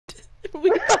We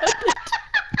found it.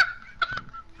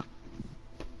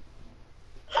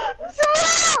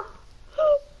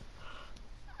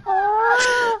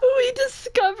 We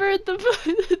discovered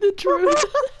the truth.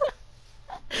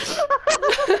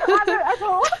 At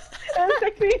all? And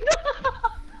 6 feet.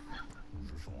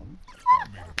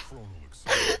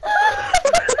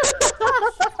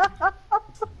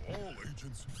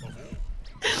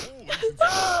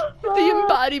 The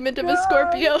embodiment of a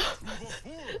Scorpio.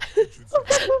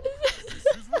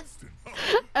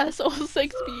 Asshole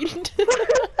 6 feet.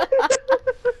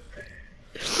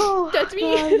 That's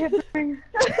me.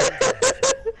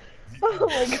 Oh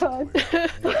my god.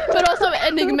 But also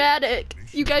enigmatic.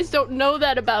 You guys don't know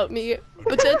that about me,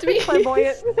 but that's me.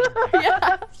 Flamboyant.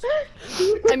 Yeah.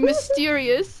 I'm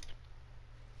mysterious.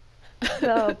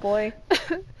 Oh boy.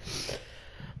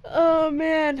 Oh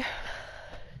man.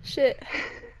 Shit.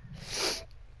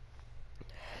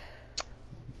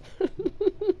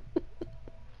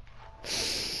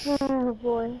 Oh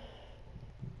boy.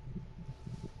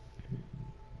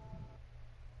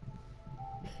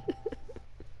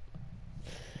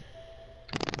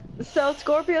 So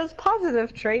Scorpio's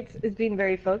positive traits is being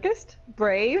very focused,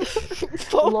 brave,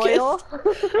 loyal.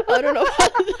 I don't know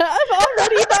about that. I'm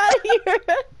already not here.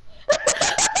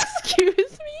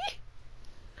 Excuse me?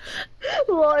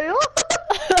 Loyal.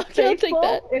 Okay, I'll take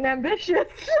that. And ambitious.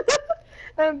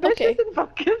 Ambitious Okay. and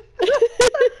focused.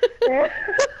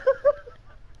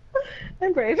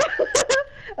 And brave.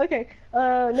 Okay.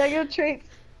 Negative traits.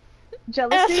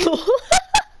 Jealousy. Asshole.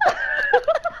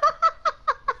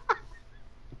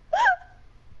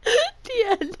 The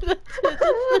end. That's it. That's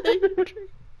the negative trait.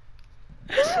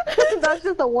 That's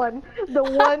just the one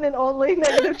and only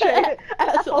negative trait.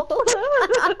 Asshole.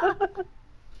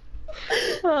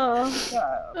 Oh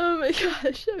god. Oh my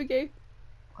gosh. Okay.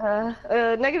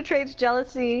 Negative traits: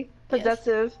 jealousy,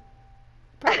 possessive,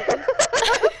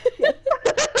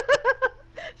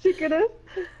 secretive,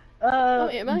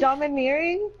 am I?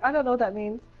 domineering. I don't know what that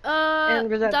means. And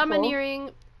resentful.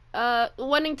 Domineering,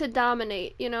 wanting to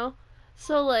dominate, you know?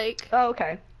 So like, Oh,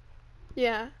 okay.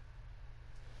 yeah.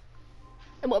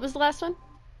 And what was the last one?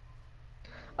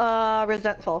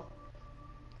 Resentful.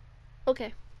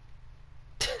 Okay.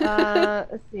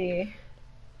 Let's see.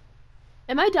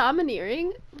 Am I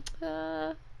domineering?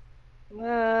 I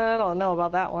don't know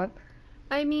about that one.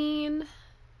 I mean,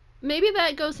 maybe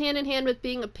that goes hand in hand with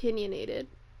being opinionated,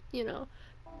 you know?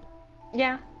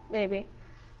 Yeah, maybe.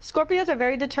 Scorpios are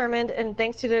very determined, and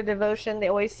thanks to their devotion, they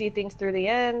always see things through the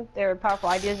end. Their powerful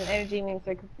ideas and energy means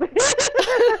they're...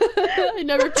 I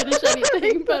never finish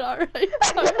anything, but alright.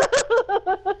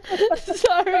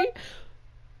 Sorry.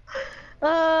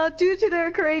 Due to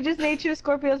their courageous nature,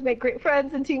 Scorpios make great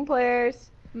friends and team players.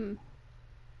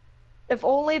 If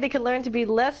only they could learn to be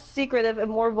less secretive and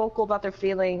more vocal about their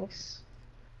feelings.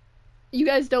 You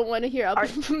guys don't want to hear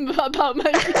about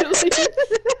my feelings.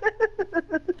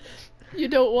 You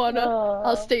don't wanna.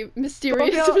 I'll stay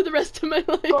mysterious Scorpio, for the rest of my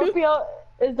life. Scorpio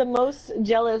is the most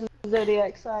jealous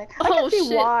zodiac sign. I can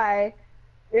see why.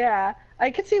 Yeah,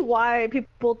 I can see why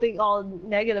people think all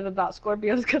negative about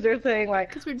Scorpios, because they're saying like,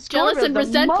 because we're jealous and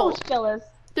resentful. Most jealous.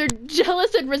 They're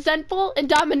jealous and resentful and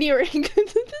domineering.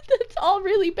 That's all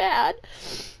really bad.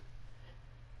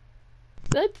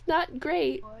 That's not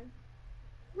great.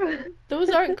 Those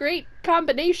aren't great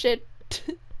combination.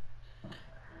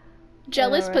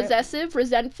 Jealous, right. Possessive,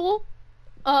 resentful.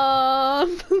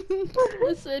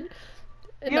 Listen,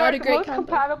 not a great most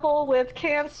compatible with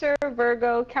Cancer,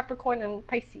 Virgo, Capricorn, and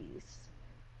Pisces.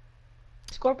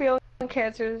 Scorpio and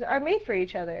Cancers are made for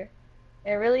each other.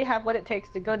 They really have what it takes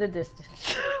to go the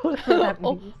distance. Whatever that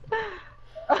means.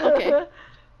 Okay.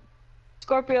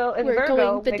 Scorpio and We're Virgo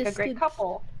going make the a great distance.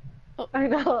 couple. Oh. I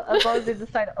know, as long as they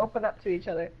decide to open up to each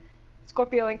other.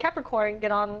 Scorpio and Capricorn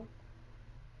get on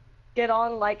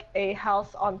like a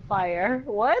house on fire.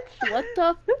 What? What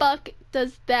the fuck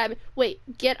does that mean? Wait,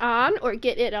 get on or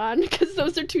get it on? Because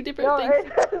those are two different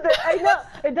things. I know.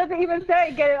 It doesn't even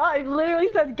say get it on. It literally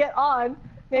says get on.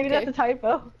 Maybe Okay. that's a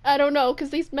typo. I don't know, because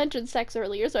they mentioned sex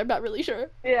earlier, so I'm not really sure.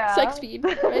 Yeah. Sex feed,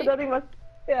 right? Nothing must...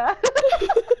 Yeah.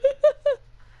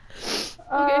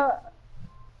 Okay.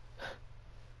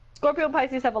 Scorpio and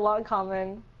Pisces have a lot in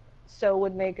common, so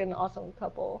would make an awesome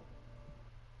couple.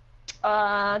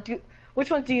 Which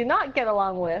ones do you not get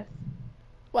along with?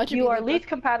 Watch it You be are Libra. least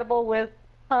compatible with...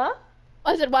 Huh?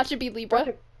 I said watch it be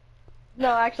Libra.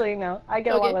 No, actually, no. I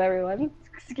get along with everyone.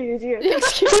 Excuse you.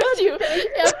 Excuse you.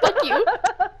 Yeah, fuck you.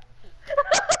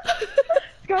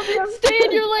 Scorpio. Stay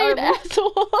in your lane,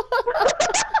 asshole.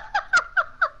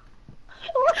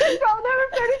 I'll never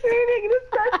finish reading this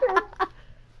sentence.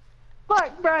 Fuck,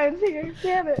 Brian. Brian's here.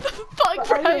 Damn it. Fuck, Brian's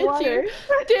in Brian's here.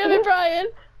 water. Damn it, Brian.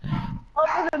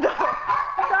 Open the door.